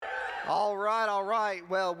All right, all right.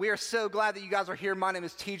 Well, we are so glad that you guys are here. My name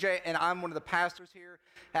is TJ, and I'm one of the pastors here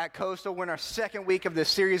at Coastal. We're in our second week of this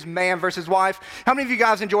series, Man versus Wife. How many of you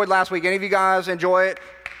guys enjoyed last week? Any of you guys enjoy it?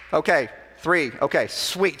 Okay. 3. Okay,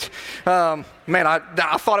 sweet. Man,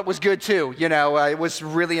 I thought it was good too. It was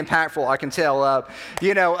really impactful, I can tell.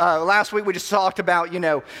 Last week we just talked about,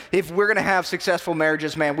 if we're going to have successful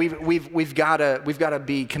marriages, man, we've got to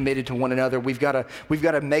be committed to one another. We've got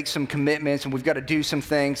to make some commitments, and we've got to do some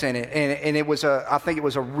things. And I think it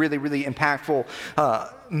was a really, really impactful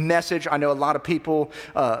message. I know a lot of people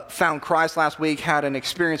found Christ last week, had an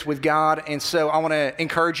experience with God, and so I want to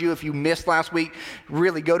encourage you, if you missed last week,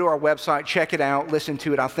 really go to our website, check it out, listen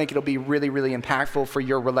to it. I think it'll be really, really impactful for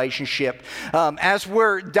your relationship. As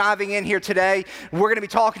we're diving in here today, we're going to be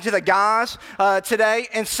talking to the guys today,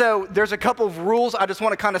 and so there's a couple of rules. I just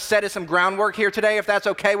want to kind of set some groundwork here today, if that's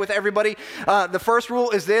okay with everybody. The first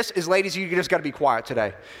rule is ladies, you just got to be quiet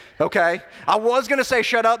today. Okay? I was going to say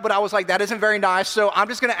shut up, but I was like, that isn't very nice, so I'm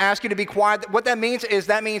just going to ask you to be quiet. What that means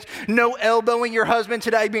no elbowing your husband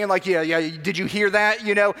today, being like, yeah, did you hear that?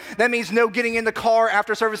 That means no getting in the car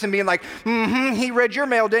after service and being like, he read your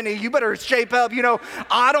mail, didn't he? You better shape up.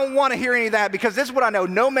 I don't want to hear any of that, because this is what I know.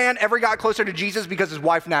 No man ever got closer to Jesus because his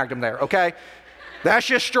wife nagged him there, okay? That's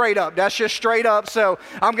just straight up. So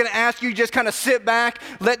I'm going to ask you, just kind of sit back.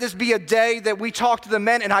 Let this be a day that we talk to the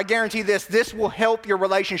men, and I guarantee this will help your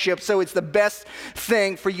relationship. So it's the best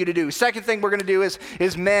thing for you to do. Second thing we're going to do is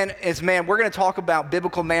men. We're going to talk about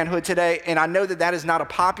biblical manhood today, and I know that is not a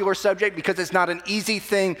popular subject because it's not an easy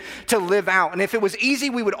thing to live out. And if it was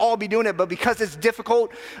easy, we would all be doing it, but because it's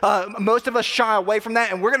difficult, most of us shy away from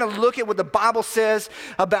that, and we're going to look at what the Bible says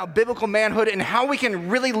about biblical manhood and how we can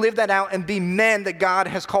really live that out and be men that God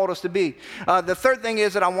has called us to be. The third thing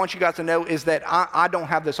is that I want you guys to know is that I don't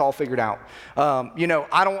have this all figured out.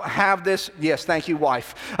 I don't have this. Yes, thank you,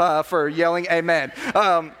 wife, for yelling amen.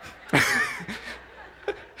 I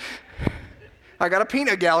got a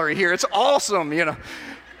peanut gallery here. It's awesome,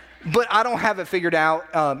 But I don't have it figured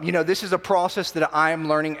out. This is a process that I am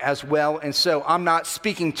learning as well. And so I'm not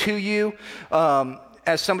speaking to you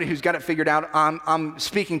as somebody who's got it figured out. I'm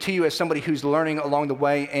speaking to you as somebody who's learning along the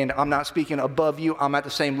way, and I'm not speaking above you. I'm at the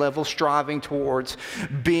same level, striving towards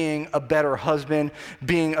being a better husband,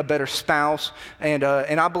 being a better spouse, and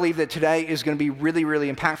I believe that today is going to be really,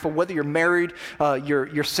 really impactful. Whether you're married,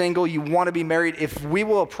 you're single, you want to be married, if we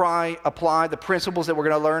will apply the principles that we're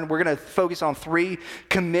going to learn, we're going to focus on 3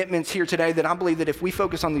 commitments here today that I believe that if we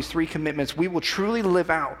focus on these 3 commitments, we will truly live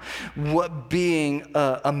out what being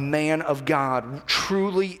a man of God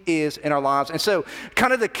truly is in our lives. And so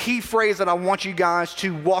kind of the key phrase that I want you guys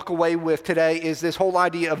to walk away with today is this whole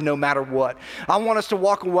idea of no matter what. I want us to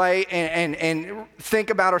walk away and think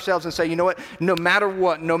about ourselves and say, you know what, no matter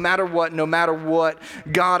what,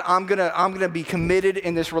 God, I'm gonna be committed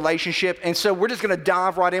in this relationship. And so we're just gonna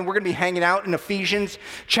dive right in. We're gonna be hanging out in Ephesians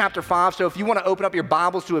chapter 5. So if you want to open up your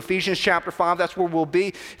Bibles to Ephesians chapter 5, that's where we'll be.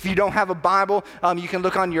 If you don't have a Bible, you can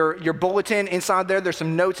look on your bulletin inside there. There's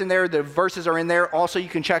some notes in there. The verses are in there. Also, you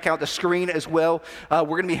can check out the screen as well. We're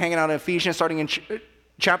going to be hanging out in Ephesians starting in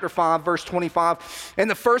chapter 5, verse 25. And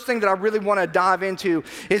the first thing that I really want to dive into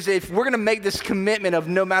is, if we're going to make this commitment of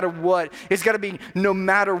no matter what, it's got to be no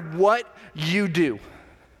matter what you do.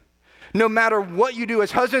 No matter what you do.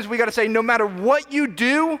 As husbands, we got to say, no matter what you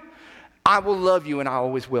do, I will love you, and I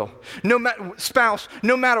always will. Spouse,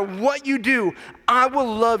 no matter what you do, I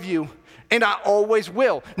will love you, and I always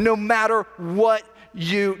will. No matter what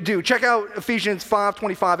you do. Check out Ephesians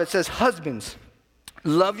 5:25. It says, husbands,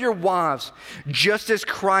 love your wives just as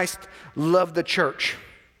Christ loved the church.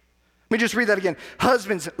 Let me just read that again.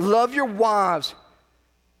 Husbands, love your wives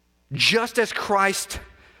just as Christ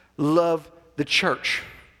loved the church.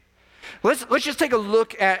 Let's just take a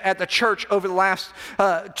look at the church over the last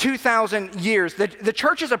 2,000 years. The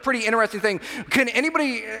church is a pretty interesting thing. Can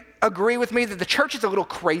anybody agree with me that the church is a little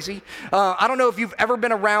crazy? I don't know if you've ever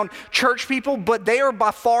been around church people, but they are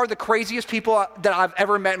by far the craziest people that I've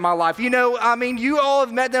ever met in my life. You all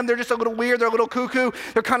have met them. They're just a little weird. They're a little cuckoo.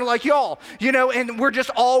 They're kind of like y'all, and we're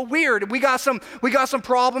just all weird. We got some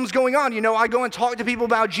problems going on. I go and talk to people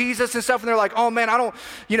about Jesus and stuff, and they're like, oh man,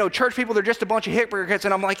 church people, they're just a bunch of hypocrites.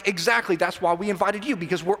 And I'm like, exactly. That's why we invited you,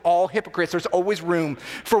 because we're all hypocrites. There's always room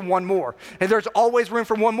for one more. And there's always room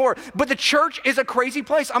for one more. But the church is a crazy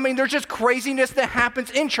place. mean, there's just craziness that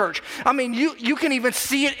happens in church. I mean, you can even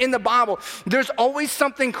see it in the Bible. There's always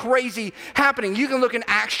something crazy happening. You can look in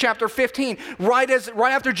Acts chapter 15. Right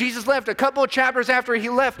after Jesus left, a couple of chapters after he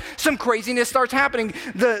left, some craziness starts happening.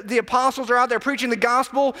 The apostles are out there preaching the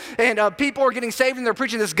gospel, and people are getting saved, and they're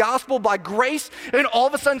preaching this gospel by grace. And all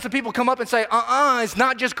of a sudden, some people come up and say, it's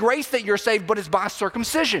not just grace that you're saved, but it's by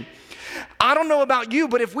circumcision. I don't know about you,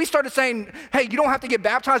 but if we started saying, hey, you don't have to get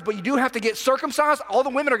baptized, but you do have to get circumcised, all the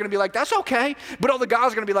women are going to be like, that's okay. But all the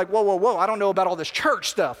guys are going to be like, whoa, I don't know about all this church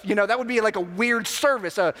stuff. You know, that would be like a weird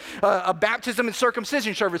service, a baptism and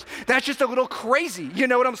circumcision service. That's just a little crazy. You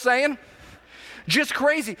know what I'm saying? Just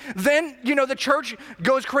crazy. Then, the church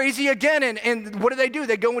goes crazy again, and what do?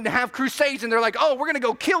 They go and have crusades, and they're like, we're going to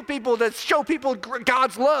go kill people to show people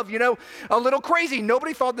God's love, a little crazy.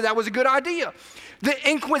 Nobody thought that was a good idea. The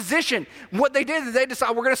Inquisition, what they did is they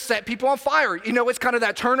decided we're going to set people on fire. It's kind of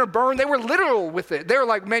that turn or burn. They were literal with it. They were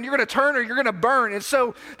like, man, you're going to turn or you're going to burn. And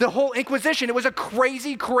so the whole Inquisition, it was a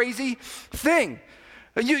crazy, crazy thing.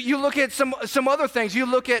 You look at some other things. You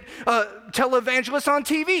look at televangelists on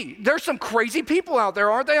TV. There's some crazy people out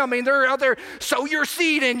there, aren't they? I mean, they're out there, sow your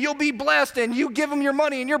seed and you'll be blessed, and you give them your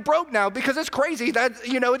money and you're broke now because it's crazy. That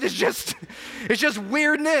it's just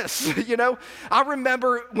weirdness. I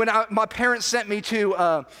remember when my parents sent me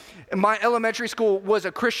to my elementary school was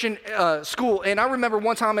a Christian school, and I remember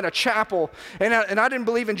one time in a chapel, and I didn't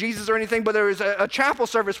believe in Jesus or anything, but there was a chapel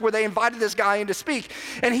service where they invited this guy in to speak,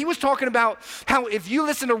 and he was talking about how if you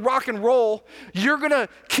listen to rock and roll, you're going to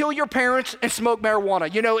kill your parents and smoke marijuana.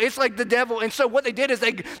 It's like the devil. And so what they did is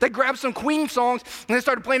they grabbed some Queen songs, and they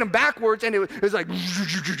started playing them backwards, and it was like,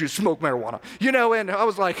 smoke marijuana, and I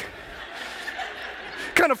was like,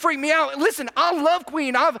 kind of freaked me out. Listen, I love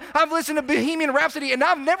Queen. I've listened to Bohemian Rhapsody, and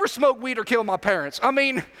I've never smoked weed or killed my parents. I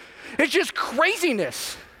mean, it's just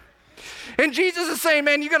craziness. And Jesus is saying,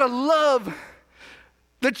 man, you got to love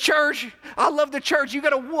the church. I love the church. You got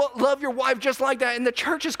to love your wife just like that. And the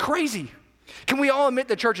church is crazy. Can we all admit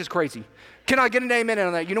the church is crazy? Can I get an amen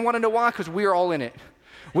on that? You don't want to know why? Because we are all in it.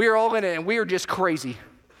 We are all in it, and we are just crazy.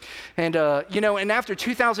 And, and after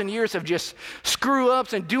 2,000 years of just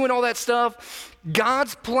screw-ups and doing all that stuff,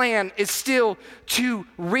 God's plan is still to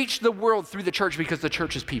reach the world through the church because the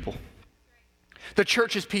church is people. The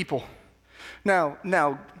church is people. Now,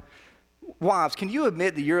 wives, can you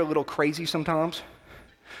admit that you're a little crazy sometimes?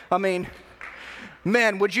 I mean,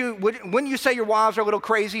 men, wouldn't you say your wives are a little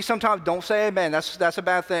crazy sometimes? Don't say amen. That's a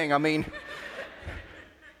bad thing. I mean,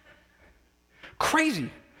 crazy.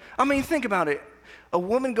 I mean, think about it. A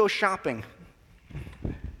woman goes shopping.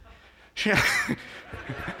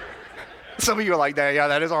 Some of you are like, yeah,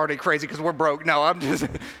 that is already crazy because we're broke. No, I'm just.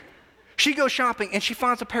 She goes shopping and she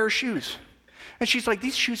finds a pair of shoes. And she's like,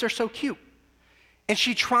 these shoes are so cute. And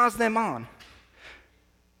she tries them on.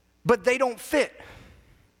 But they don't fit.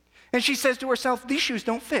 And she says to herself, these shoes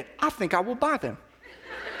don't fit. I think I will buy them.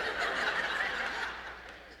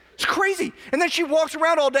 It's crazy. And then she walks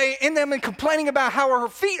around all day in them and complaining about how her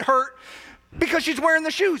feet hurt because she's wearing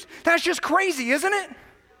the shoes. That's just crazy, isn't it?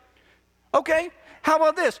 Okay, how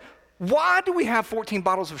about this? Why do we have 14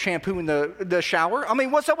 bottles of shampoo in the shower? I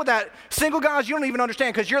mean, what's up with that? Single guys, you don't even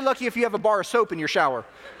understand because you're lucky if you have a bar of soap in your shower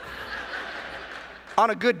on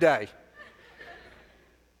a good day.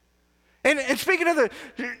 And speaking of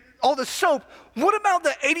all the soap, what about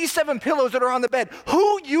the 87 pillows that are on the bed?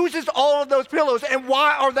 Who uses all of those pillows and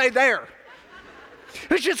why are they there?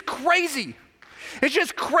 It's just crazy. It's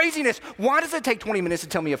just craziness. Why does it take 20 minutes to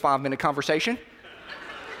tell me a 5-minute conversation?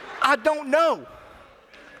 I don't know.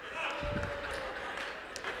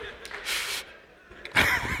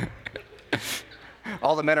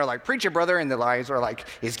 All the men are like, preach it, brother, and the wives are like,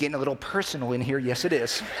 it's getting a little personal in here. Yes, it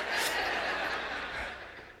is.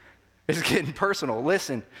 It's getting personal.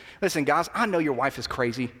 Listen, guys, I know your wife is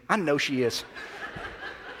crazy. I know she is.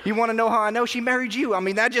 You want to know how I know? She married you. I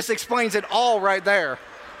mean, that just explains it all right there.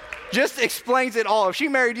 Just explains it all. If she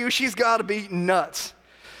married you, she's got to be nuts.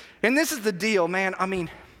 And this is the deal, man. I mean,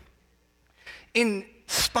 in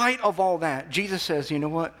spite of all that, Jesus says, you know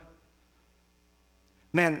what?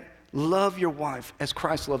 Man, love your wife as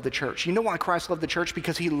Christ loved the church. You know why Christ loved the church?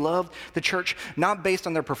 Because he loved the church not based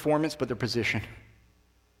on their performance, but their position.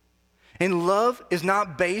 And love is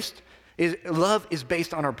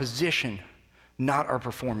based on our position, not our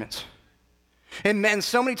performance. And men,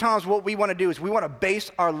 so many times what we want to do is we want to base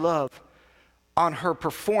our love on her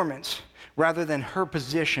performance rather than her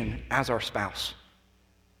position as our spouse.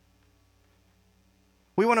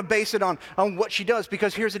 We want to base it on what she does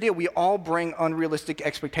because here's the deal. We all bring unrealistic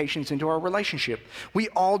expectations into our relationship. We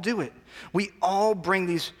all do it. We all bring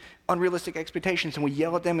these unrealistic expectations, and we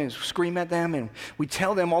yell at them and scream at them, and we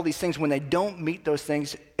tell them all these things when they don't meet those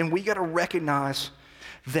things. And we got to recognize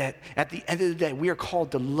that at the end of the day, we are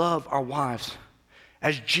called to love our wives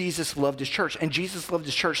as Jesus loved his church. And Jesus loved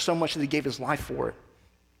his church so much that he gave his life for it.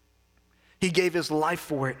 He gave his life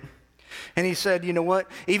for it. And he said, you know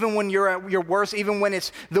what? Even when you're at your worst, even when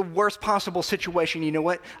it's the worst possible situation, you know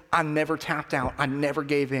what? I never tapped out. I never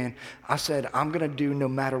gave in. I said, I'm going to do no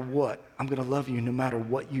matter what. I'm going to love you no matter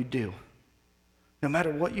what you do. No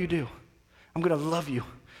matter what you do. I'm going to love you.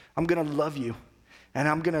 I'm going to love you. And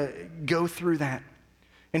I'm going to go through that.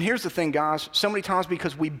 And here's the thing, guys. So many times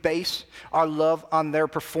because we base our love on their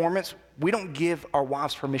performance, we don't give our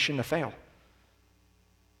wives permission to fail.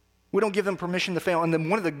 We don't give them permission to fail. And then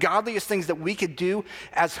one of the godliest things that we could do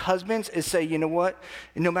as husbands is say, you know what?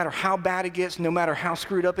 No matter how bad it gets, no matter how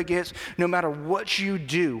screwed up it gets, no matter what you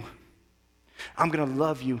do, I'm going to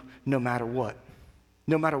love you no matter what.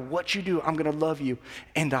 No matter what you do, I'm going to love you.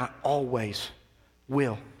 And I always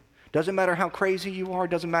will. Doesn't matter how crazy you are.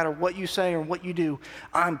 Doesn't matter what you say or what you do.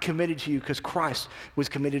 I'm committed to you because Christ was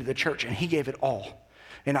committed to the church and he gave it all.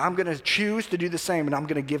 And I'm going to choose to do the same, and I'm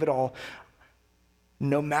going to give it all.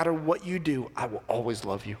 No matter what you do, I will always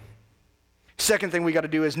love you. Second thing we got to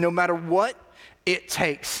do is no matter what it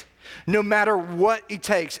takes. No matter what it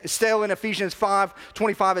takes. It's still in Ephesians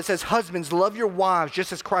 5:25, it says, husbands, love your wives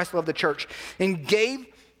just as Christ loved the church and gave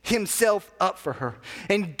himself up for her.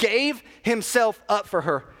 And gave himself up for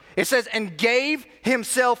her. It says, and gave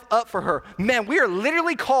himself up for her. Man, we are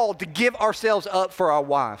literally called to give ourselves up for our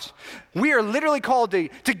wives. We are literally called to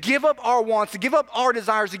give up our wants, to give up our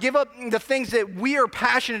desires, to give up the things that we are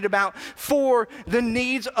passionate about for the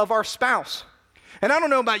needs of our spouse. And I don't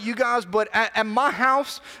know about you guys, but at my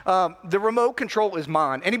house, the remote control is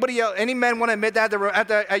mine. Anybody else, any men want to admit that?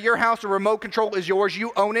 At your house, the remote control is yours.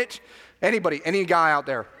 You own it. Anybody, any guy out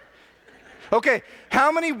there? Okay,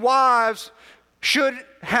 how many wives should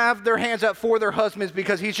have their hands up for their husbands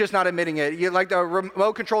because he's just not admitting it? You like the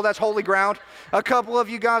remote control, that's holy ground. A couple of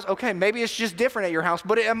you guys, okay, maybe it's just different at your house,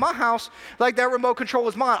 but at my house, like that remote control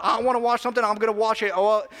is mine. I want to watch something, I'm going to watch it.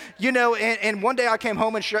 Oh, you know, and one day I came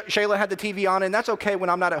home and Shayla had the TV on, and that's okay when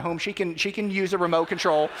I'm not at home. She can use a remote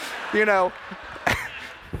control, you know.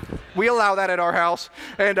 We allow that at our house.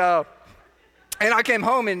 And I came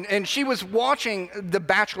home and she was watching The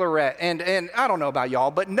Bachelorette. And I don't know about y'all,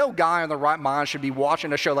 but no guy in the right mind should be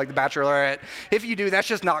watching a show like The Bachelorette. If you do, that's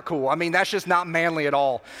just not cool. I mean, that's just not manly at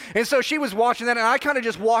all. And so she was watching that, and I kind of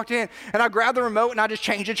just walked in and I grabbed the remote and I just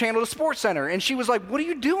changed the channel to SportsCenter. And she was like, what are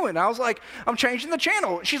you doing? I was like, I'm changing the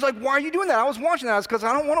channel. She's like, why are you doing that? I was watching that. I was because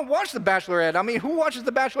I don't want to watch The Bachelorette. I mean, who watches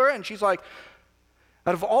The Bachelorette? And she's like,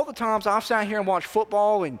 out of all the times I've sat here and watched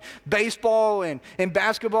football and baseball and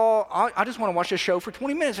basketball, I just want to watch this show for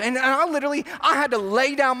 20 minutes. And I had to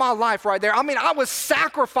lay down my life right there. I mean, I was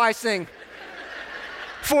sacrificing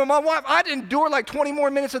for my wife. I'd endure like 20 more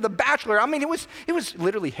minutes of The Bachelor. I mean, it was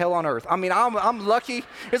literally hell on earth. I mean, I'm lucky.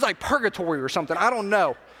 It's like purgatory or something. I don't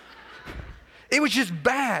know. It was just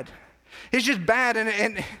bad. It's just bad.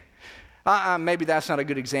 And maybe that's not a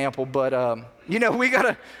good example, but you know, we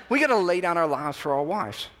gotta lay down our lives for our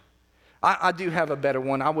wives. I do have a better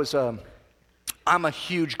one. I'm a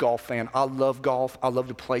huge golf fan. I love golf. I love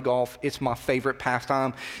to play golf. It's my favorite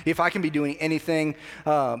pastime. If I can be doing anything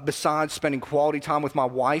besides spending quality time with my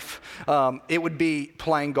wife, it would be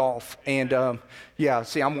playing golf. And yeah,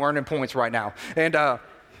 see, I'm earning points right now.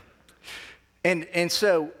 And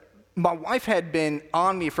so my wife had been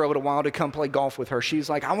on me for a little while to come play golf with her. She's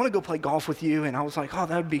like, I want to go play golf with you. And I was like, oh,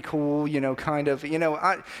 that would be cool, you know, kind of. You know,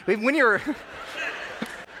 when you're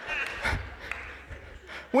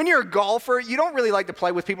when you're a golfer, you don't really like to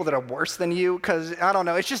play with people that are worse than you because, I don't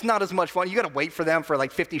know, it's just not as much fun. You got to wait for them for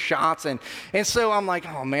like 50 shots. And so I'm like,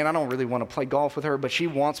 oh, man, I don't really want to play golf with her, but she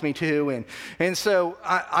wants me to. And so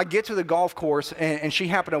I get to the golf course, and she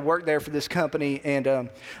happened to work there for this company. And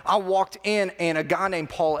I walked in, and a guy named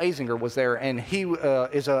Paul Azinger was there. And he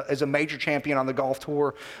is a major champion on the golf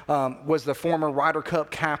tour, was the former Ryder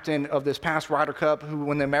Cup captain of this past Ryder Cup, who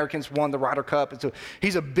when the Americans won the Ryder Cup.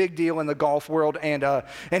 He's a big deal in the golf world.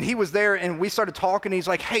 And he was there, and we started talking. He's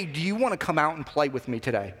like, hey, do you want to come out and play with me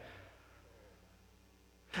today?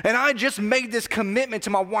 And I just made this commitment to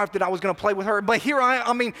my wife that I was going to play with her. But here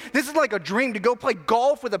I mean, this is like a dream to go play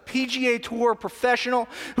golf with a PGA Tour professional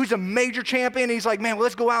who's a major champion. He's like, man, well,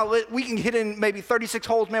 let's go out. We can hit in maybe 36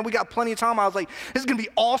 holes, man. We got plenty of time. I was like, this is going to be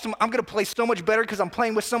awesome. I'm going to play so much better because I'm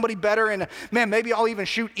playing with somebody better. And man, maybe I'll even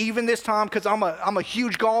shoot even this time because I'm a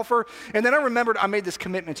huge golfer. And then I remembered I made this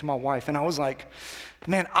commitment to my wife. And I was like,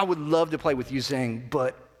 man, I would love to play with you, Zing,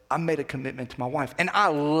 but I made a commitment to my wife, and I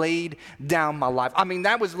laid down my life. I mean,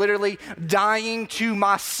 that was literally dying to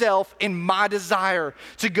myself in my desire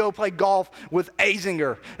to go play golf with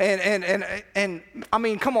Azinger. And I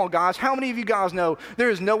mean, come on, guys. How many of you guys know there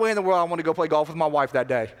is no way in the world I want to go play golf with my wife that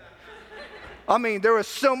day? I mean, there are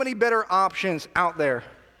so many better options out there.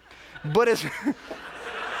 But it's...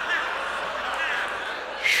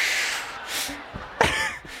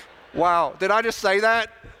 Wow, did I just say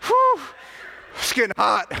that? Whew. It's getting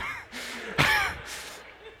hot.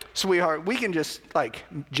 Sweetheart, we can just like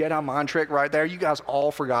Jedi mind trick right there. You guys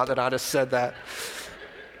all forgot that I just said that.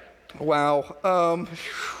 Wow.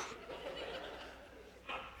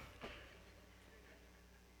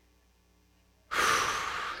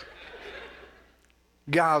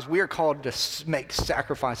 Guys, we are called to make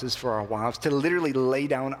sacrifices for our wives, to literally lay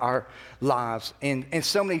down our lives. And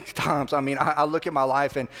so many times, I mean, I look at my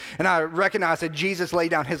life and I recognize that Jesus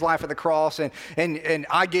laid down his life at the cross and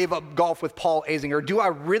I gave up golf with Paul Azinger. Do I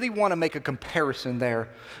really want to make a comparison there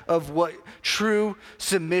of what true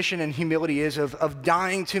submission and humility is, of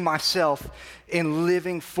dying to myself and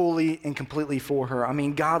living fully and completely for her? I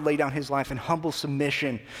mean, God laid down his life in humble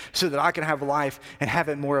submission so that I can have life and have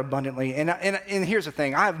it more abundantly. And here's the thing.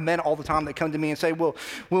 I have men all the time that come to me and say, well,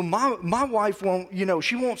 my wife won't,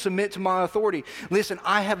 she won't submit to my authority. Listen,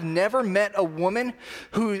 I have never met a woman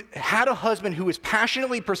who had a husband who was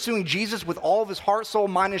passionately pursuing Jesus with all of his heart, soul,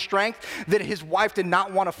 mind, and strength, that his wife did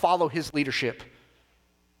not want to follow his leadership.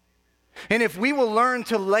 And if we will learn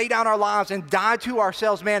to lay down our lives and die to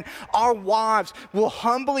ourselves, man, our wives will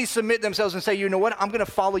humbly submit themselves and say, you know what, I'm going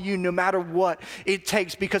to follow you no matter what it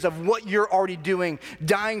takes because of what you're already doing,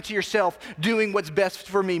 dying to yourself, doing what's best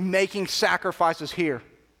for me, making sacrifices here.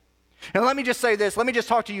 And let me just say this. Let me just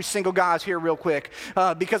talk to you single guys here real quick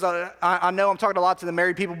because I know I'm talking a lot to the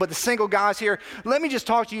married people, but the single guys here, let me just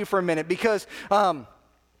talk to you for a minute because a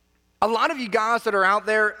lot of you guys that are out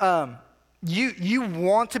there, you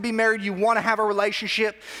want to be married, you want to have a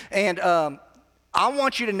relationship, and I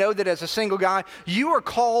want you to know that as a single guy, you are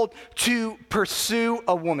called to pursue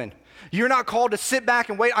a woman. You're not called to sit back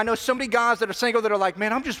and wait. I know so many guys that are single that are like,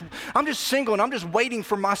 man, I'm just single and I'm just waiting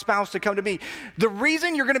for my spouse to come to me. The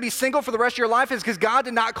reason you're going to be single for the rest of your life is because God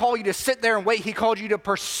did not call you to sit there and wait. He called you to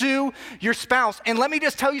pursue your spouse. And let me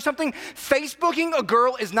just tell you something. Facebooking a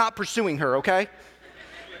girl is not pursuing her, okay?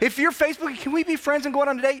 If you're Facebooking, can we be friends and go out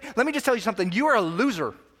on a date? Let me just tell you something. You are a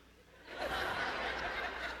loser.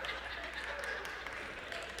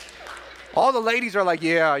 All the ladies are like,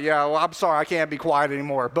 yeah, well, I'm sorry, I can't be quiet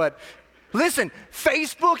anymore. But listen,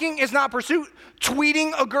 Facebooking is not pursuit.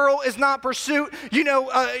 Tweeting a girl is not pursuit.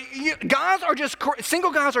 Guys are just,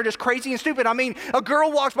 single guys are just crazy and stupid. I mean, a girl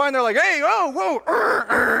walks by and they're like, hey, oh,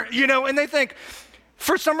 whoa, and they think,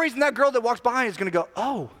 for some reason, that girl that walks by is going to go,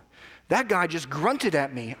 oh, that guy just grunted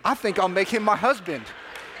at me. I think I'll make him my husband.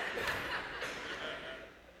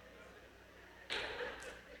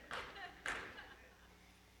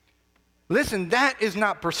 Listen, that is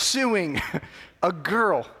not pursuing a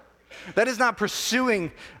girl. That is not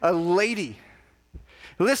pursuing a lady.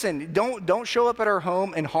 Listen, don't show up at her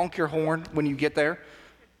home and honk your horn when you get there.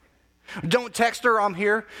 Don't text her, I'm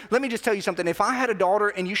here. Let me just tell you something. If I had a daughter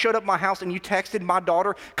and you showed up at my house and you texted my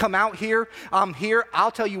daughter, come out here, I'm here,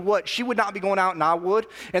 I'll tell you what, she would not be going out and I would.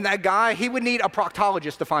 And that guy, he would need a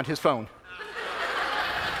proctologist to find his phone.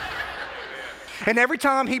 And every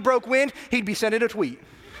time he broke wind, he'd be sending a tweet.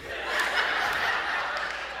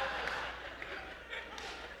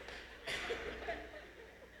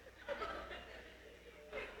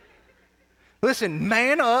 Listen,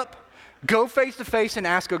 man up. Go face to face and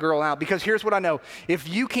ask a girl out, because here's what I know. If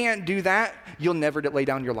you can't do that, you'll never lay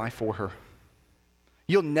down your life for her.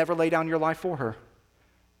 You'll never lay down your life for her.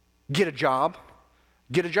 Get a job.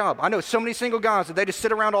 Get a job. I know so many single guys that they just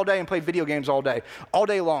sit around all day and play video games all day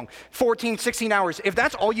long, 14, 16 hours. If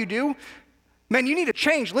that's all you do, man, you need to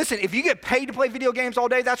change. Listen, if you get paid to play video games all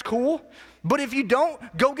day, that's cool. But if you don't,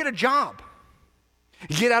 go get a job.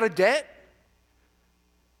 Get out of debt.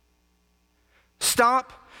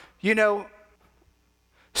 Stop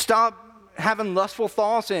having lustful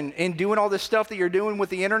thoughts and doing all this stuff that you're doing with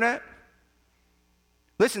the internet.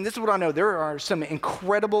 Listen, this is what I know. There are some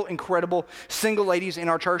incredible single ladies in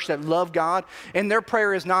our church that love God, and their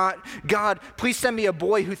prayer is not, God, please send me a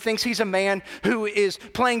boy who thinks he's a man, who is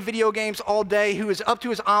playing video games all day, who is up to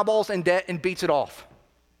his eyeballs in debt and beats it off.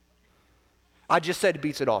 I just said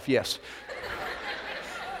beats it off, yes.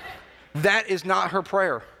 That is not her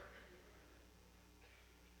prayer.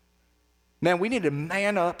 Man, we need to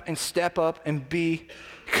man up and step up and be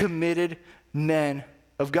committed men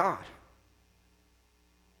of God.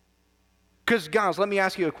 Because, guys, let me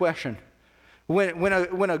ask you a question.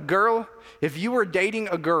 When a girl, if you were dating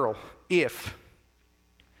a girl,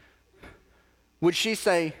 would she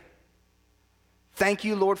say, thank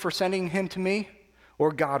you, Lord, for sending him to me?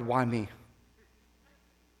 Or God, why me?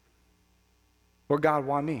 Or God,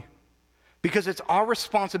 why me? Because it's our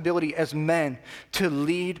responsibility as men to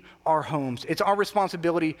lead our homes. It's our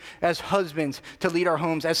responsibility as husbands to lead our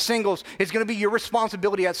homes. As singles, it's going to be your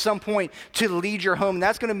responsibility at some point to lead your home. And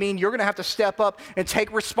that's going to mean you're going to have to step up and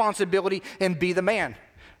take responsibility and be the man,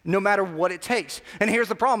 no matter what it takes. And here's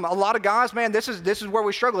the problem. A lot of guys, man, this is where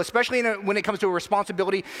we struggle, especially when it comes to a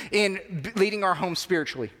responsibility in leading our home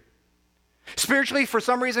spiritually. Spiritually, for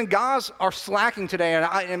some reason, guys are slacking today.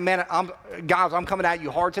 I'm coming at you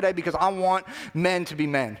hard today because I want men to be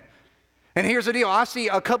men. And here's the deal. I see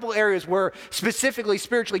a couple areas where specifically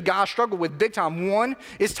spiritually guys struggle with big time. One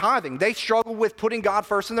is tithing. They struggle with putting God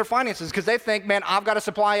first in their finances because they think, man, I've got to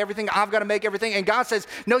supply everything. I've got to make everything. And God says,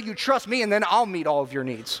 no, you trust me and then I'll meet all of your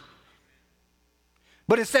needs.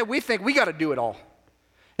 But instead we think we got to do it all.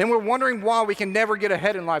 And we're wondering why we can never get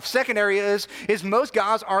ahead in life. Second area is most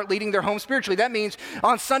guys aren't leading their home spiritually. That means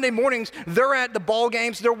on Sunday mornings, they're at the ball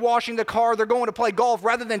games, they're washing the car, they're going to play golf,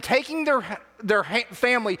 rather than taking their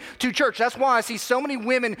family to church. That's why I see so many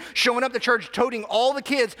women showing up to church, toting all the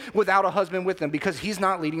kids without a husband with them, because he's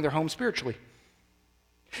not leading their home spiritually.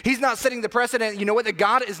 He's not setting the precedent. You know what? That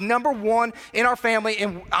God is number one in our family,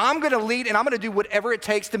 and I'm going to lead, and I'm going to do whatever it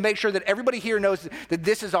takes to make sure that everybody here knows that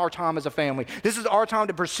this is our time as a family. This is our time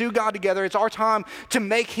to pursue God together. It's our time to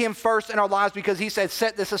make him first in our lives because he said,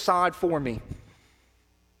 set this aside for me.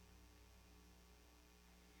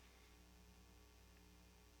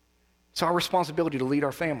 It's our responsibility to lead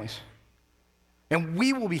our families. And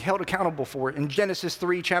we will be held accountable for it. In Genesis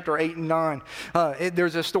 3, chapter 8 and 9,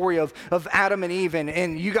 there's a story of Adam and Eve.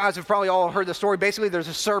 And you guys have probably all heard the story. Basically, there's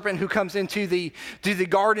a serpent who comes into the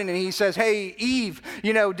garden and he says, hey, Eve,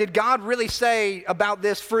 did God really say about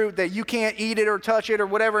this fruit that you can't eat it or touch it or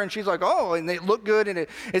whatever? And she's like, oh, and it looked good and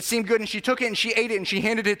it seemed good. And she took it and she ate it and she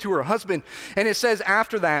handed it to her husband. And it says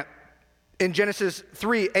after that, in Genesis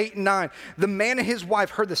 3, 8 and 9, the man and his wife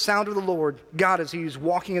heard the sound of the Lord God as he was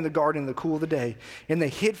walking in the garden in the cool of the day, and they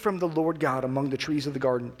hid from the Lord God among the trees of the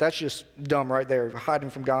garden. That's just dumb right there, hiding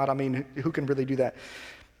from God. I mean, who can really do that?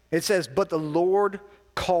 It says, but the Lord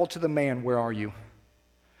called to the man, where are you?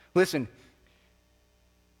 Listen,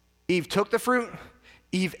 Eve took the fruit,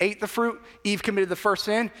 Eve ate the fruit, Eve committed the first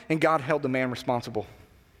sin, and God held the man responsible.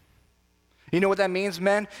 You know what that means,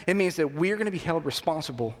 men? It means that we're going to be held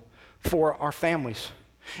responsible for our families.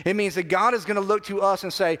 It means that God is going to look to us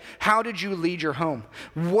and say, how did you lead your home?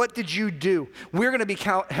 What did you do? We're going to be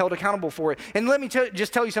held accountable for it. And let me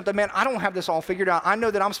just tell you something, man, I don't have this all figured out. I know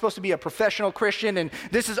that I'm supposed to be a professional Christian and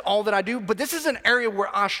this is all that I do, but this is an area where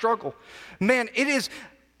I struggle. Man, it is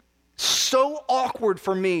so awkward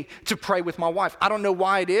for me to pray with my wife. I don't know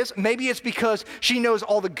why it is. Maybe it's because she knows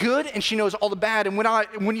all the good and she knows all the bad. And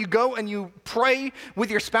when you go and you pray with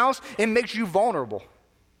your spouse, it makes you vulnerable.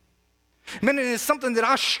 Man, it is something that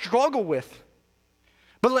I struggle with.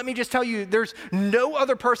 But let me just tell you, there's no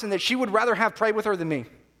other person that she would rather have pray with her than me.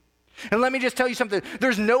 And let me just tell you something.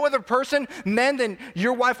 There's no other person, men, than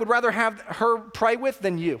your wife would rather have her pray with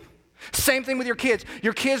than you. Same thing with your kids.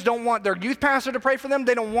 Your kids don't want their youth pastor to pray for them.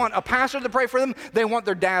 They don't want a pastor to pray for them. They want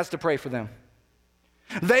their dads to pray for them.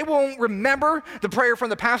 They won't remember the prayer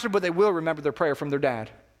from the pastor, but they will remember their prayer from their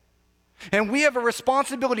dad. And we have a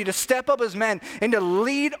responsibility to step up as men and to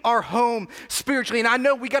lead our home spiritually. And I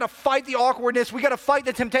know we got to fight the awkwardness. We got to fight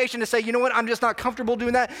the temptation to say, you know what, I'm just not comfortable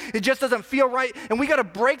doing that. It just doesn't feel right. And we got to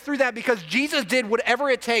break through that because Jesus did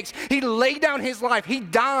whatever it takes. He laid down his life. He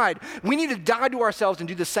died. We need to die to ourselves and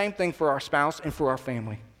do the same thing for our spouse and for our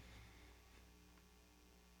family.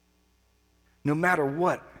 No matter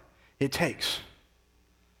what it takes.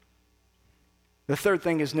 The third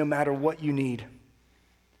thing is no matter what you need.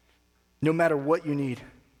 No matter what you need.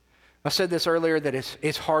 I said this earlier that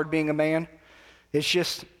it's hard being a man. It's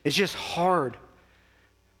just hard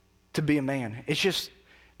to be a man.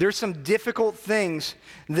 There's some difficult things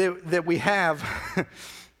that we have.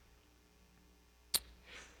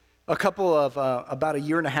 A couple of, about a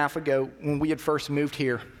year and a half ago when we had first moved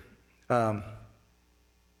here,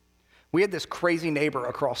 we had this crazy neighbor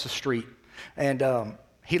across the street. And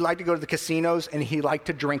he liked to go to the casinos, and he liked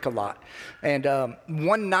to drink a lot. And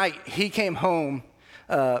one night, he came home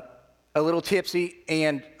a little tipsy,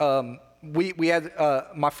 and we had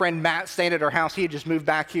my friend Matt staying at our house. He had just moved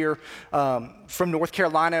back here from North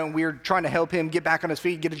Carolina, and we were trying to help him get back on his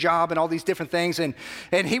feet, get a job, and all these different things. And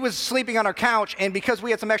he was sleeping on our couch, and because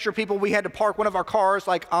we had some extra people, we had to park one of our cars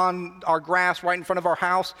like on our grass right in front of our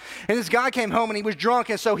house. And this guy came home, and he was drunk,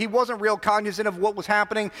 and so he wasn't real cognizant of what was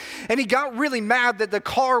happening. And he got really mad that the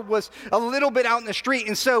car was a little bit out in the street.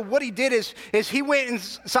 And so what he did is he went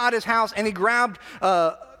inside his house, and he grabbed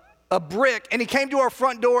a brick, and he came to our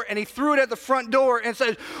front door, and he threw it at the front door, and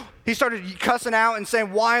said, he started cussing out and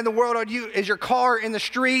saying, "Why in the world is your car in the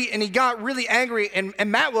street?" And he got really angry, and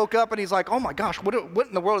Matt woke up, and he's like, "Oh my gosh, what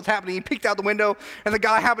in the world is happening?" He peeked out the window, and the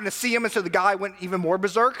guy happened to see him, and so the guy went even more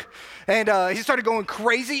berserk, and he started going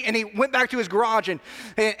crazy, and he went back to his garage, and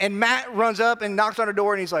Matt runs up and knocks on the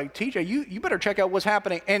door, and he's like, "TJ, you better check out what's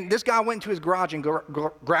happening." And this guy went into his garage and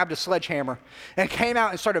grabbed a sledgehammer and came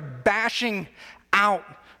out and started bashing out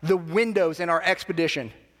the windows in our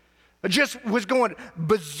Expedition. I just was going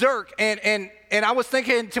berserk, and I was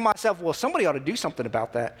thinking to myself, well, somebody ought to do something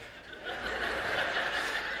about that.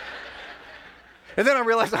 And then I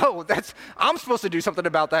realized, I'm supposed to do something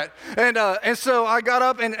about that. And so I got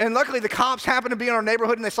up, and luckily the cops happened to be in our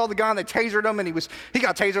neighborhood, and they saw the guy, and they tasered him, and he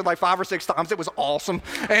got tasered like 5 or 6 times. It was awesome.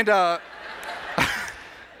 And but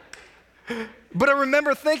I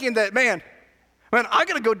remember thinking that, man, I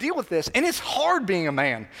got to go deal with this. And it's hard being a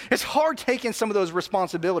man. It's hard taking some of those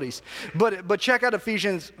responsibilities. But check out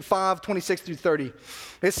Ephesians 5:26-30.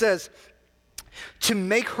 It says, to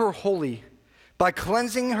make her holy by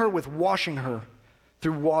cleansing her with washing her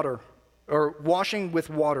through water, or washing with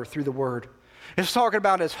water through the word. It's talking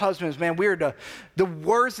about as husbands, man, the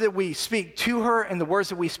words that we speak to her and the words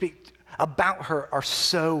that we speak about her are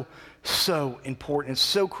so important. It's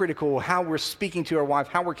so critical how we're speaking to our wife,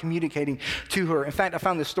 how we're communicating to her. In fact, I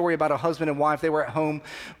found this story about a husband and wife. They were at home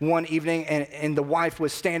one evening, and the wife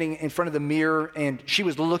was standing in front of the mirror, and she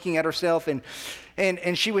was looking at herself, and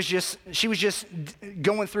she was just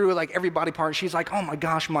going through like every body part. She's like, "Oh my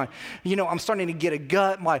gosh, I'm starting to get a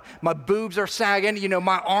gut. My boobs are sagging.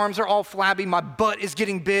 My arms are all flabby. My butt is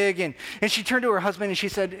getting big." And she turned to her husband and she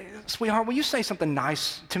said, "Sweetheart, will you say something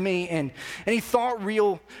nice to me?" And he thought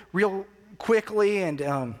real quickly,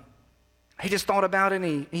 and he just thought about it,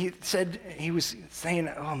 and he said, he was saying,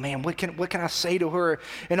 "Oh man, what can I say to her?"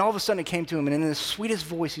 And all of a sudden it came to him, and in the sweetest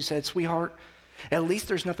voice he said, "Sweetheart, at least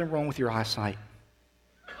there's nothing wrong with your eyesight."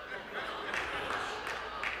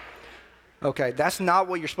 Okay, that's not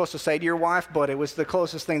what you're supposed to say to your wife, but it was the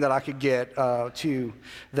closest thing that I could get to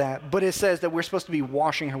that. But it says that we're supposed to be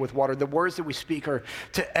washing her with water. The words that we speak are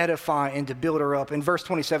to edify and to build her up. In verse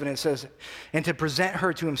 27, it says, and to present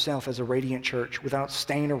her to himself as a radiant church without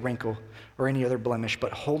stain or wrinkle or any other blemish,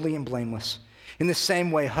 but holy and blameless. In the same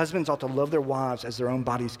way, husbands ought to love their wives as their own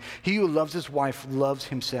bodies. He who loves his wife loves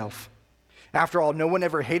himself. After all, no one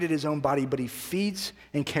ever hated his own body, but he feeds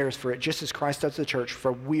and cares for it, just as Christ does the church,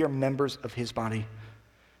 for we are members of his body.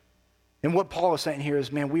 And what Paul is saying here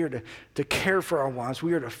is, man, we are to care for our wives.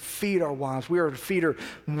 We are to feed our wives. We are to feed her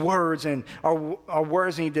words, and our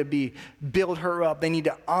words need to build her up. They need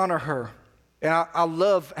to honor her. And I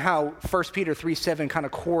love how 1 Peter 3:7 kind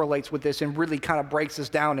of correlates with this and really kind of breaks this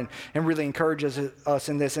down and really encourages us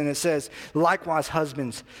in this. And it says, likewise,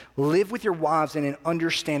 husbands, live with your wives in an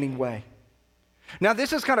understanding way. Now,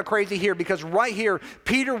 this is kind of crazy here because right here,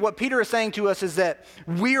 what Peter is saying to us is that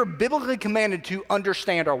we are biblically commanded to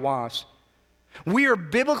understand our wives. We are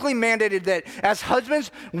biblically mandated that as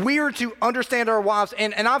husbands, we are to understand our wives.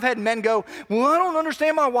 And I've had men go, "Well, I don't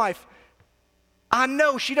understand my wife." I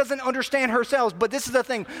know she doesn't understand herself, but this is the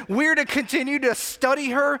thing. We're to continue to study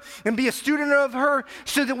her and be a student of her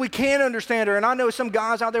so that we can understand her. And I know some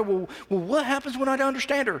guys out there, well, what happens when I don't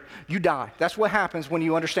understand her? You die. That's what happens when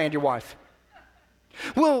you understand your wife.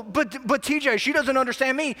 Well, but TJ, she doesn't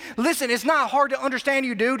understand me. Listen, it's not hard to understand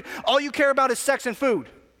you, dude. All you care about is sex and food.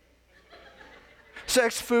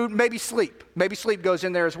 Sex, food, maybe sleep. Maybe sleep goes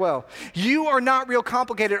in there as well. You are not real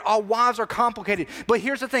complicated. Our wives are complicated. But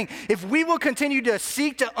here's the thing. If we will continue to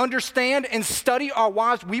seek to understand and study our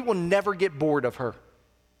wives, we will never get bored of her.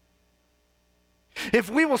 If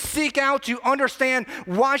we will seek out to understand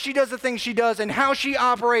why she does the things she does and how she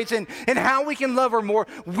operates and how we can love her more,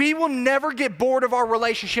 we will never get bored of our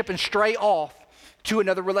relationship and stray off to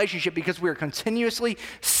another relationship because we are continuously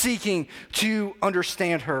seeking to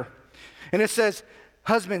understand her. And it says,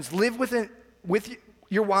 husbands, live with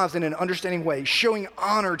your wives in an understanding way, showing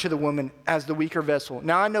honor to the woman as the weaker vessel.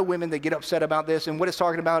 Now, I know women that get upset about this, and what it's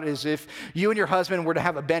talking about is if you and your husband were to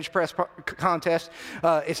have a bench press contest,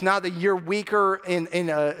 it's not that you're weaker in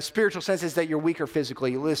a spiritual sense, it's that you're weaker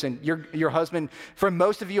physically. Listen, your husband, for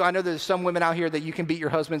most of you, I know there's some women out here that you can beat your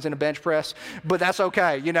husbands in a bench press, but that's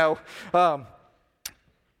okay,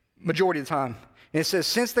 majority of the time. And it says,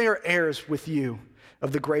 since they are heirs with you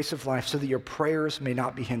of the grace of life, so that your prayers may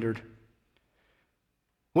not be hindered.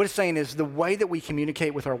 What it's saying is the way that we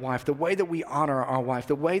communicate with our wife, the way that we honor our wife,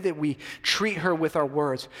 the way that we treat her with our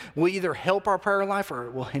words will either help our prayer life or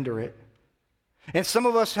it will hinder it. And some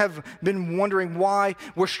of us have been wondering why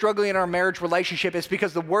we're struggling in our marriage relationship. It's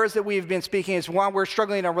because the words that we've been speaking is why we're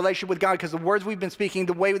struggling in our relationship with God, because the words we've been speaking,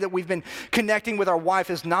 the way that we've been connecting with our wife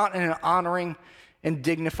is not in an honoring and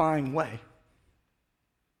dignifying way.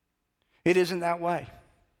 It isn't that way.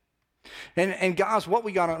 And guys, what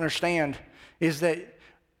we got to understand is that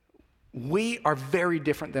we are very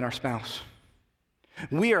different than our spouse.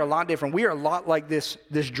 We are a lot different. We are a lot like this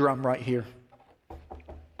drum right here.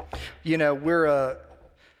 We're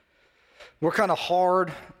kind of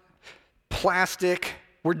hard, plastic.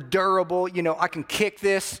 We're durable. I can kick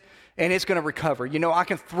this and it's going to recover. I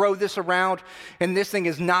can throw this around and this thing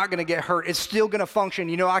is not going to get hurt. It's still going to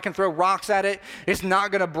function. I can throw rocks at it. It's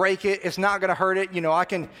not going to break it. It's not going to hurt it.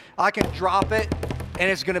 I can drop it and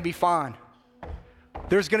it's going to be fine.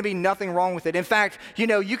 There's going to be nothing wrong with it. In fact,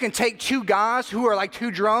 you can take two guys who are like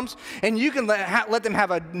two drums, and you can let them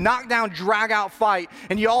have a knockdown, drag-out fight.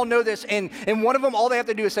 And you all know this. And one of them, all they have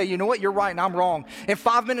to do is say, you know what, you're right and I'm wrong. And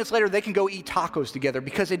 5 minutes later, they can go eat tacos together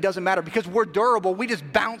because it doesn't matter. Because we're durable, we just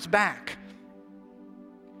bounce back.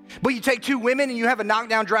 But you take two women and you have a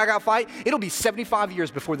knockdown, drag-out fight, it'll be 75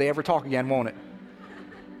 years before they ever talk again, won't it?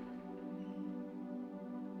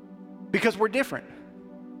 Because we're different.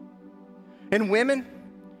 And women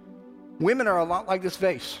are a lot like this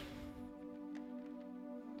vase.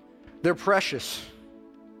 They're precious.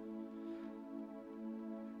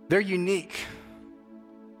 They're unique.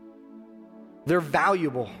 They're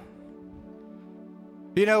valuable.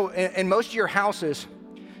 In most of your houses,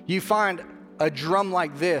 you find a drum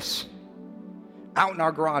like this out in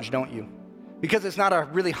our garage, don't you? Because it's not a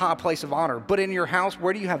really high place of honor. But in your house,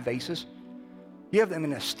 where do you have vases? You have them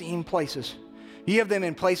in esteemed places. You have them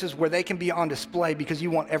in places where they can be on display because you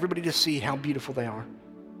want everybody to see how beautiful they are.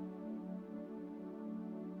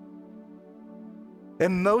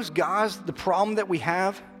 And most guys, the problem that we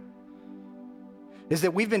have is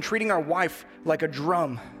that we've been treating our wife like a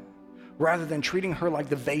drum rather than treating her like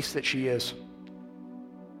the vase that she is.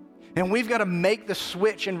 And we've got to make the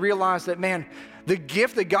switch and realize that, man, the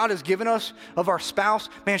gift that God has given us of our spouse,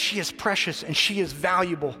 man, she is precious and she is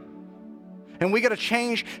valuable. And we got to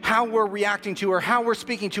change how we're reacting to her, how we're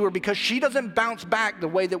speaking to her, because she doesn't bounce back the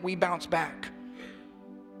way that we bounce back.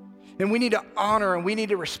 And we need to honor and we need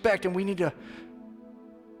to respect and we need to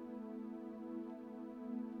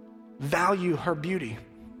value her beauty.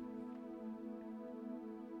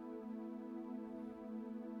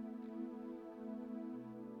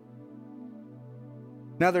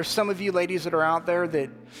 Now, there's some of you ladies that are out there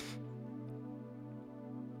that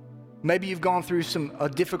maybe you've gone through a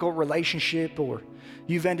difficult relationship, or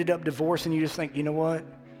you've ended up divorced and you just think, you know what?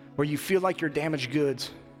 Or you feel like you're damaged goods.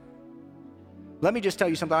 Let me just tell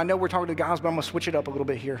you something. I know we're talking to guys, but I'm going to switch it up a little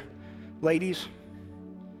bit here. Ladies,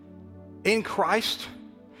 in Christ,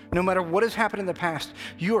 no matter what has happened in the past,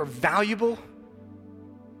 you are valuable.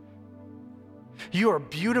 You are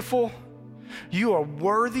beautiful. You are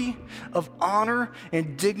worthy of honor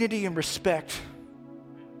and dignity and respect.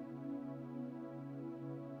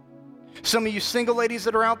 Some of you single ladies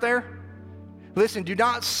that are out there, listen, do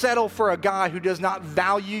not settle for a guy who does not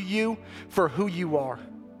value you for who you are.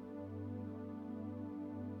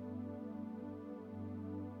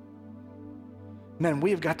 Man,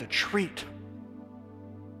 we have got to treat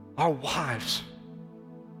our wives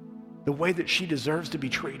the way that she deserves to be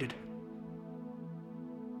treated,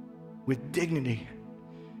 with dignity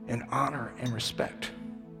and honor and respect.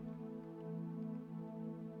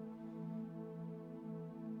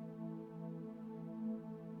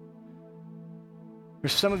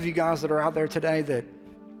 There's some of you guys that are out there today that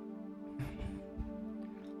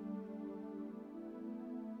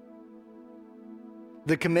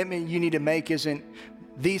the commitment you need to make isn't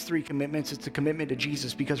these three commitments, it's a commitment to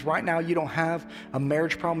Jesus, because right now you don't have a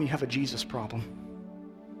marriage problem, you have a Jesus problem.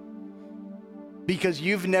 Because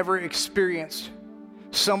you've never experienced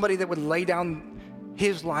somebody that would lay down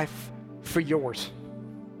his life for yours.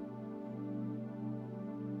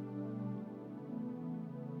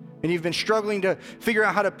 and you've been struggling to figure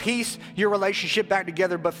out how to piece your relationship back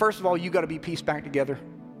together, but first of all, you got to be pieced back together.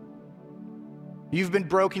 You've been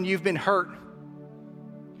broken, you've been hurt.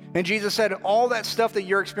 And Jesus said, all that stuff that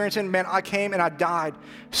you're experiencing, man, I came and I died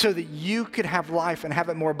so that you could have life and have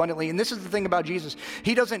it more abundantly. And this is the thing about Jesus.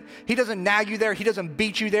 He doesn't nag you there. He doesn't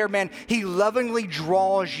beat you there, man. He lovingly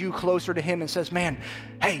draws you closer to him and says, man,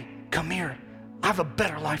 hey, come here. I have a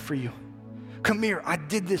better life for you. Come here. I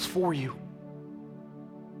did this for you.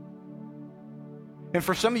 And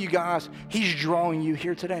for some of you guys, he's drawing you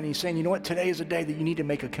here today. And he's saying, you know what? Today is a day that you need to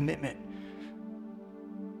make a commitment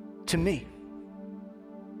to me.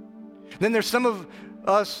 Then there's some of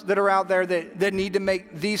us that are out there that need to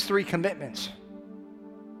make these 3 commitments.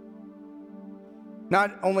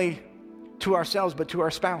 Not only to ourselves, but to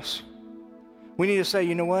our spouse. We need to say,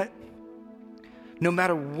 you know what? No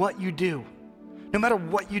matter what you do,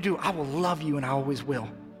 I will love you and I always will.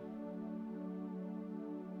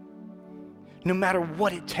 No matter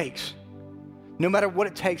what it takes. No matter what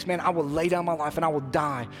it takes, man, I will lay down my life and I will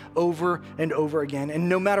die over and over again. And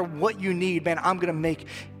no matter what you need, man, I'm going to make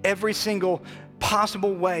every single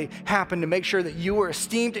possible way happen to make sure that you are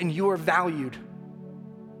esteemed and you are valued.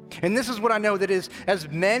 And this is what I know, that is, as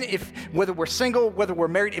men, whether we're single, whether we're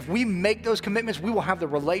married, if we make those commitments, we will have the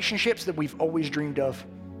relationships that we've always dreamed of.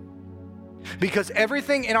 Because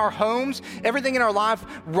everything in our homes, everything in our life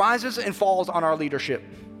rises and falls on our leadership.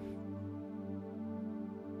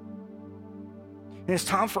 And it's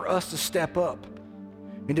time for us to step up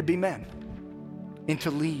and to be men and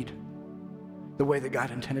to lead the way that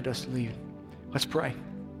God intended us to lead. Let's pray.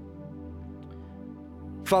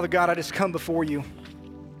 Father God, I just come before you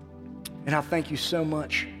and I thank you so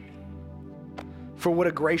much for what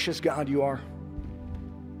a gracious God you are.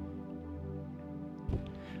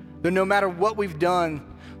 That no matter what we've done,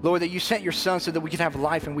 Lord, that you sent your son so that we could have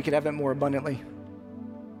life and we could have it more abundantly.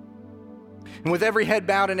 And with every head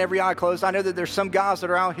bowed and every eye closed, I know that there's some guys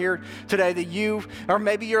that are out here today that you, or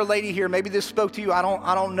maybe you're a lady here, maybe this spoke to you, I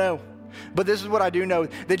don't know. But this is what I do know,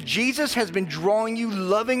 that Jesus has been drawing you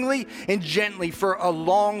lovingly and gently for a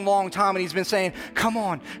long, long time. And he's been saying, come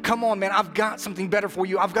on, man, I've got something better for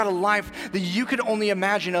you. I've got a life that you could only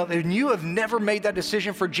imagine of. And you have never made that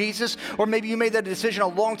decision for Jesus, or maybe you made that decision a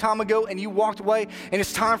long time ago and you walked away and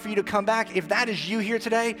it's time for you to come back. If that is you here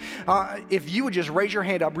today, if you would just raise your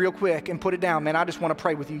hand up real quick and put it down, man, I just want to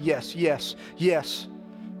pray with you. Yes, yes, yes.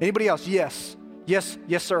 Anybody else? Yes, yes,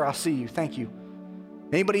 yes, sir, I see you. Thank you.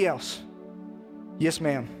 Anybody else? Yes,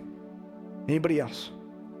 ma'am. Anybody else?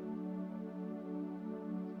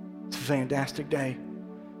 It's a fantastic day.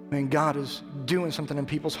 Man, God is doing something in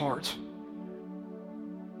people's hearts.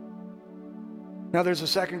 Now there's a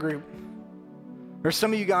second group. There's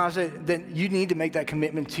some of you guys that you need to make that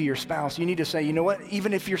commitment to your spouse. You need to say, you know what?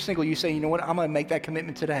 Even if you're single, you say, you know what? I'm going to make that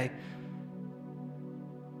commitment today.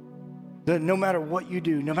 That no matter what you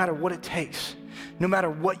do, no matter what it takes, no matter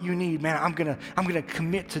what you need, man, I'm gonna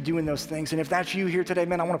commit to doing those things. And if that's you here today,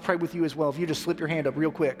 man, I want to pray with you as well. If you just slip your hand up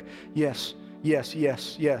real quick. Yes, yes,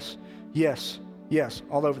 yes, yes, yes, yes,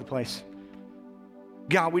 all over the place.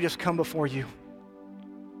 God, we just come before you.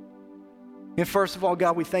 And first of all,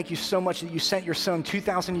 God, we thank you so much that you sent your son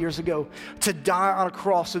 2,000 years ago to die on a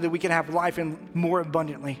cross so that we can have life and more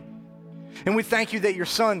abundantly. And we thank you that your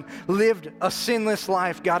son lived a sinless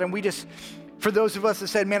life, God, and we just, for those of us that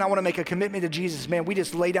said, man, I want to make a commitment to Jesus, man, we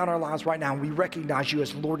just lay down our lives right now and we recognize you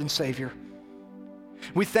as Lord and Savior.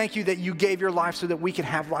 We thank you that you gave your life so that we can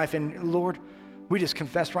have life. And Lord, we just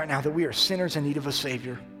confess right now that we are sinners in need of a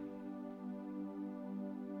Savior.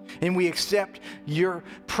 And we accept your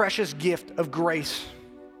precious gift of grace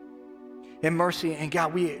and mercy. And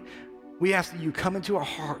God, we ask that you come into our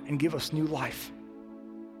heart and give us new life.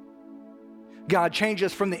 God, change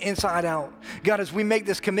us from the inside out. God, as we make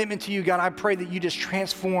this commitment to you, God, I pray that you just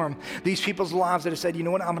transform these people's lives that have said, you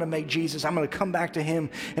know what, I'm going to make Jesus. I'm going to come back to him,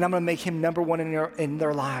 and I'm going to make him number one in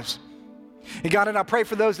their lives. And God, and I pray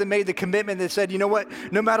for those that made the commitment that said, you know what,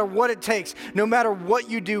 no matter what it takes, no matter what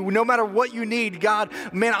you do, no matter what you need, God,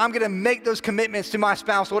 man, I'm going to make those commitments to my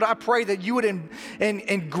spouse. Lord, I pray that you would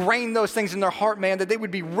ingrain those things in their heart, man, that they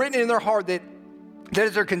would be written in their heart, that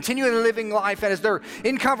as they're continuing living life and as they're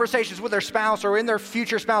in conversations with their spouse or in their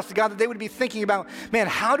future spouse, God, that they would be thinking about, man,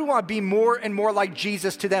 how do I be more and more like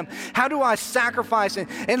Jesus to them? How do I sacrifice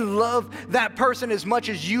and love that person as much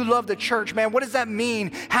as you love the church, man? What does that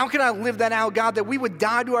mean? How can I live that out, God, that we would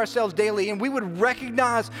die to ourselves daily and we would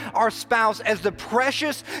recognize our spouse as the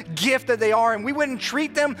precious gift that they are, and we wouldn't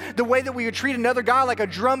treat them the way that we would treat another guy like a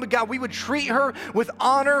drum, but God, we would treat her with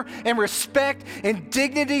honor and respect and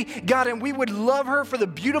dignity, God, and we would love her for the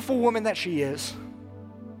beautiful woman that she is.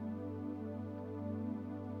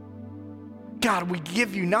 God, we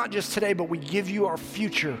give you not just today, but we give you our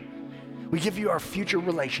future. We give you our future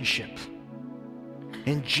relationships.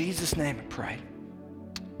 In Jesus' name I pray.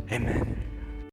 Amen.